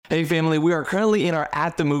Hey family, we are currently in our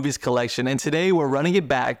At the Movies collection, and today we're running it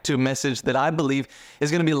back to a message that I believe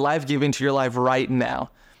is going to be life-giving to your life right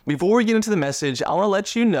now. Before we get into the message, I want to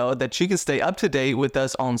let you know that you can stay up to date with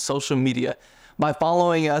us on social media by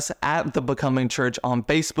following us at The Becoming Church on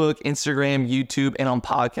Facebook, Instagram, YouTube, and on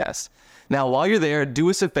podcasts. Now, while you're there, do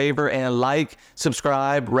us a favor and like,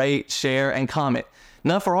 subscribe, rate, share, and comment.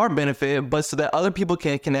 Not for our benefit, but so that other people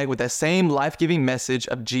can connect with that same life-giving message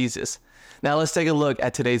of Jesus. Now let's take a look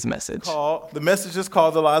at today's message. The message is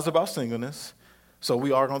called The Lies About Singleness. So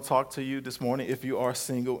we are going to talk to you this morning if you are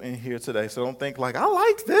single in here today. So don't think like, I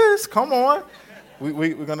like this. Come on.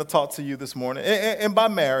 We're going to talk to you this morning. And by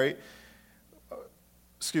married,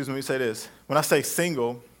 excuse me, let me say this. When I say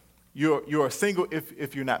single, you're single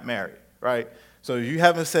if you're not married, right? So if you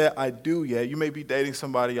haven't said I do yet, you may be dating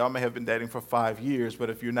somebody, y'all may have been dating for 5 years, but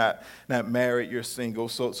if you're not married, you're single.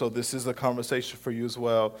 So this is a conversation for you as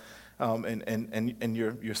well. And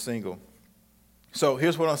you're single. So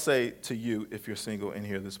here's what I'll say to you if you're single in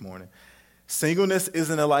here this morning. Singleness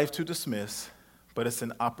isn't a life to dismiss, but it's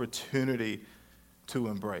an opportunity to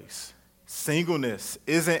embrace. Singleness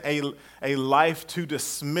isn't a life to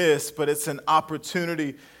dismiss, but it's an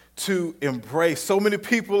opportunity to embrace. So many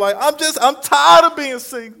people like, I'm tired of being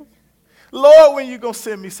single. Lord, when you gonna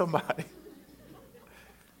send me somebody?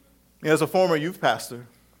 As a former youth pastor,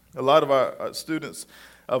 a lot of our students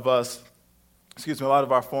of us, a lot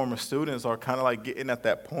of our former students are kind of like getting at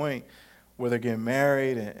that point where they're getting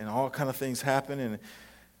married and all kind of things happen.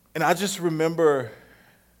 And I just remember,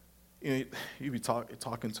 you be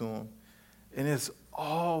talking to them, and it's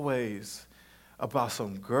always about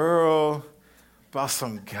some girl, about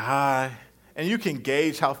some guy, and you can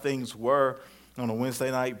gauge how things were on a Wednesday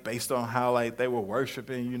night based on how like they were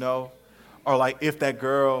worshiping, or like if that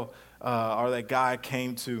girl or that guy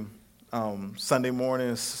came to Sunday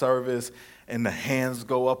morning service and the hands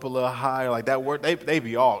go up a little higher, like that word, they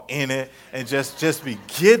be all in it and just be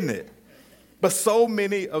getting it. But so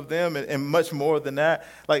many of them, and much more than that,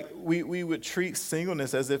 like we would treat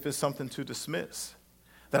singleness as if it's something to dismiss.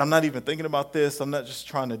 That I'm not even thinking about this, I'm not just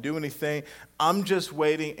trying to do anything, I'm just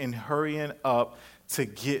waiting and hurrying up to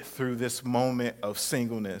get through this moment of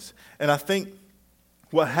singleness. And I think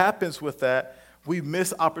what happens with that, we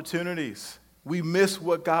miss opportunities. We miss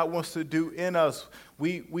what God wants to do in us.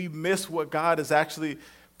 We miss what God is actually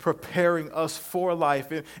preparing us for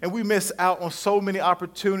life. And we miss out on so many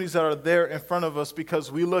opportunities that are there in front of us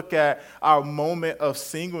because we look at our moment of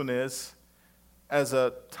singleness as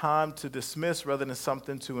a time to dismiss rather than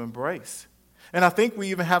something to embrace. And I think we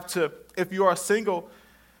even have to, if you are single,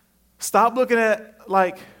 stop looking at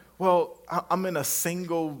like, well, I'm in a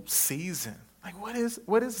single season. Like, what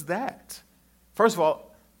is that? First of all,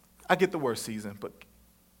 I get the word season, but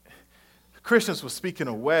Christians were speaking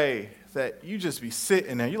a way that you just be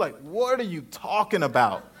sitting there. You're like, what are you talking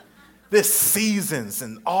about? This seasons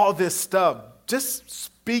and all this stuff. Just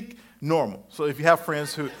speak normal. So if you have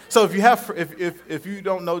friends if you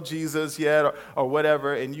don't know Jesus yet or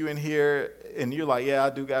whatever, and you in here and you're like, yeah, I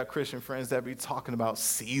do got Christian friends that be talking about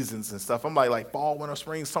seasons and stuff. I'm like fall, winter,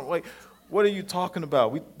 spring, summer. Like, what are you talking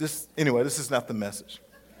about? This is not the message.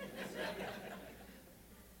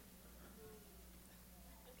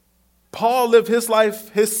 Paul lived his life,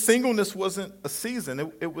 his singleness wasn't a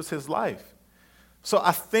season, it was his life. So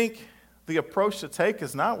I think the approach to take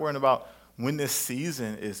is not worrying about when this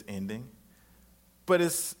season is ending, but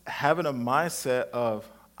it's having a mindset of,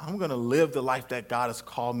 I'm going to live the life that God has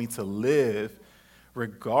called me to live,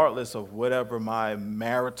 regardless of whatever my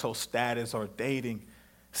marital status or dating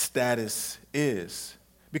status is.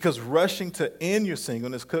 Because rushing to end your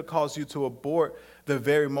singleness could cause you to abort the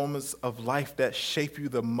very moments of life that shape you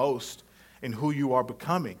the most in who you are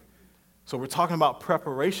becoming. So we're talking about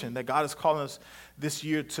preparation, that God is calling us this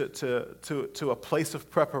year to a place of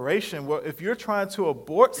preparation. Well, if you're trying to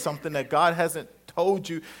abort something that God hasn't told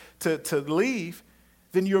you to leave,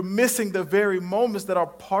 then you're missing the very moments that are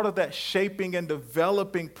part of that shaping and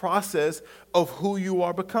developing process of who you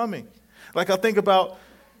are becoming. Like I think about,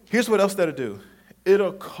 here's what else that'll do.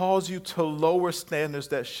 It'll cause you to lower standards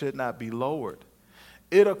that should not be lowered.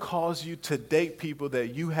 It'll cause you to date people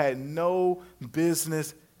that you had no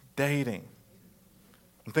business dating.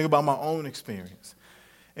 I'm thinking about my own experience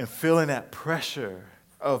and feeling that pressure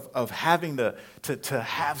of having to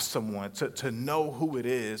have someone, to know who it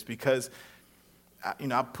is, because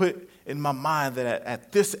I put in my mind that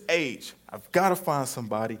at this age, I've got to find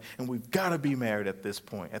somebody, and we've got to be married at this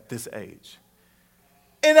point, at this age.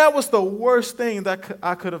 And that was the worst thing that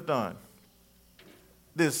I could have done.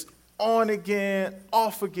 This on again,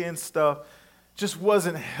 off again stuff just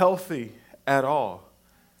wasn't healthy at all.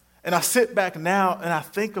 And I sit back now and I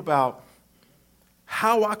think about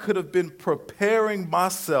how I could have been preparing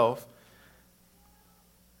myself,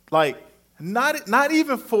 like not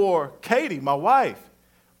even for Katie, my wife,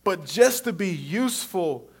 but just to be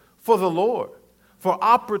useful for the Lord, for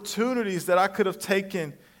opportunities that I could have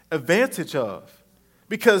taken advantage of.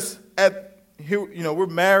 Because we're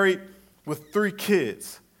married with 3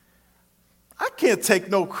 kids. I can't take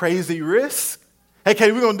no crazy risk. Hey,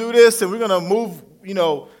 Katie, we're going to do this and we're going to move,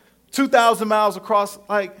 2,000 miles across.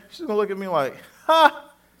 Like, she's going to look at me like,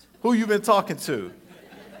 who you been talking to?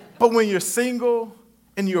 But when you're single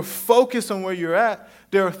and you're focused on where you're at,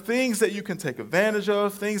 there are things that you can take advantage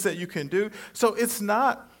of, things that you can do. So it's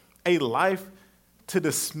not a life to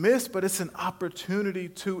dismiss, but it's an opportunity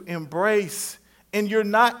to embrace. And you're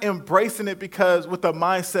not embracing it because with the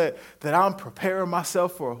mindset that I'm preparing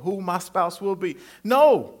myself for who my spouse will be.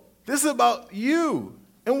 No, this is about you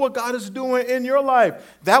and what God is doing in your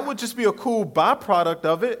life. That would just be a cool byproduct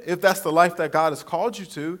of it if that's the life that God has called you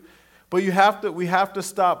to. But we have to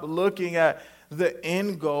stop looking at the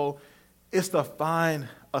end goal is to find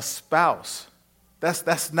a spouse.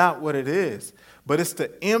 That's not what it is. But it's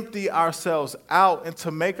to empty ourselves out and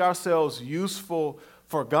to make ourselves useful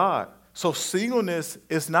for God. So singleness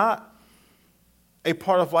is not a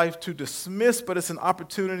part of life to dismiss, but it's an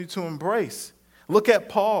opportunity to embrace. Look at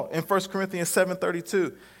Paul in 1 Corinthians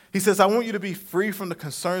 7:32. He says, I want you to be free from the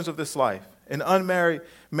concerns of this life. An unmarried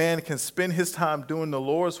man can spend his time doing the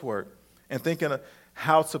Lord's work and thinking of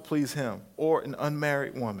how to please him, or an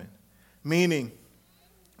unmarried woman. Meaning,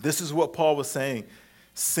 this is what Paul was saying.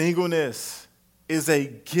 Singleness is a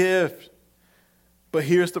gift, but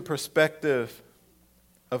here's the perspective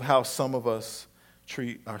of how some of us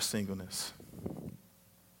treat our singleness.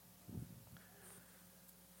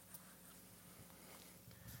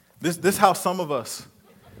 This is how some of us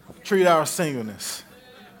treat our singleness.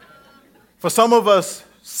 For some of us,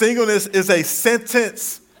 singleness is a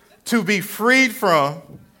sentence to be freed from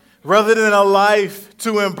rather than a life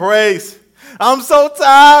to embrace. I'm so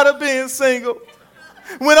tired of being single.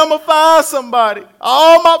 When I'm going to find somebody?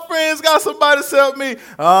 All my friends got somebody to help me.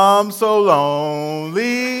 I'm so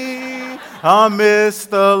lonely. I'm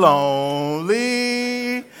Mr.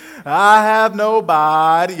 Lonely. I have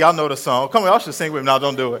nobody. Y'all know the song. Come on, y'all should sing with me. No,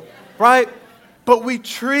 don't do it. Right? But we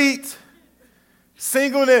treat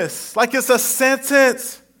singleness like it's a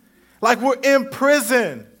sentence, like we're in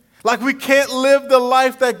prison, like we can't live the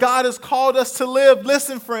life that God has called us to live.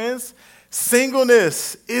 Listen, friends,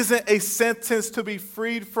 singleness isn't a sentence to be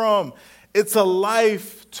freed from. It's a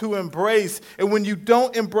life to embrace. And when you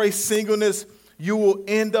don't embrace singleness, you will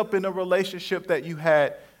end up in a relationship that you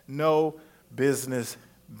had no business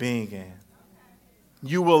being in.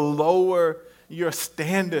 You will lower your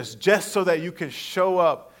standards just so that you can show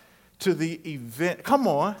up to the event. Come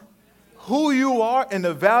on. Who you are and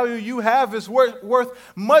the value you have is worth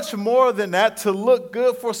much more than that to look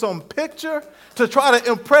good for some picture, to try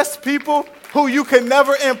to impress people who you can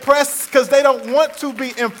never impress because they don't want to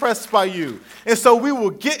be impressed by you. And so we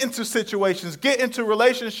will get into situations, get into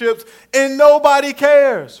relationships, and nobody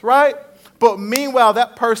cares, right? But meanwhile,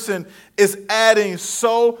 that person is adding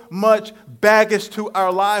so much baggage to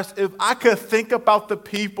our lives. If I could think about the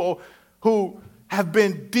people who have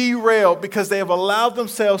been derailed because they have allowed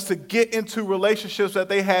themselves to get into relationships that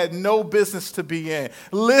they had no business to be in.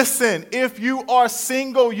 Listen, if you are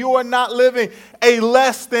single, you are not living a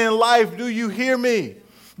less than life. Do you hear me?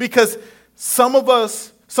 Because some of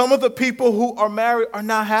the people who are married are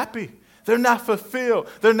not happy. They're not fulfilled.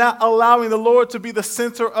 They're not allowing the Lord to be the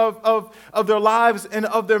center of their lives and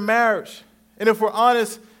of their marriage. And if we're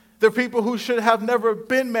honest, they're people who should have never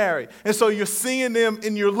been married. And so you're seeing them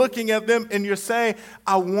and you're looking at them and you're saying,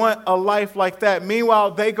 I want a life like that.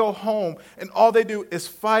 Meanwhile, they go home and all they do is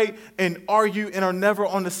fight and argue and are never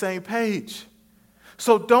on the same page.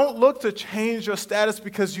 So don't look to change your status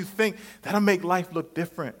because you think that'll make life look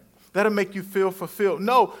different. That'll make you feel fulfilled.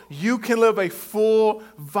 No, you can live a full,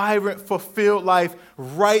 vibrant, fulfilled life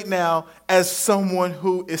right now as someone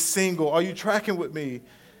who is single. Are you tracking with me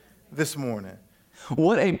this morning?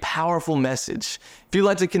 What a powerful message. If you'd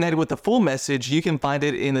like to connect with the full message, you can find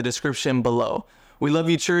it in the description below. We love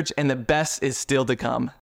you, church, and the best is still to come.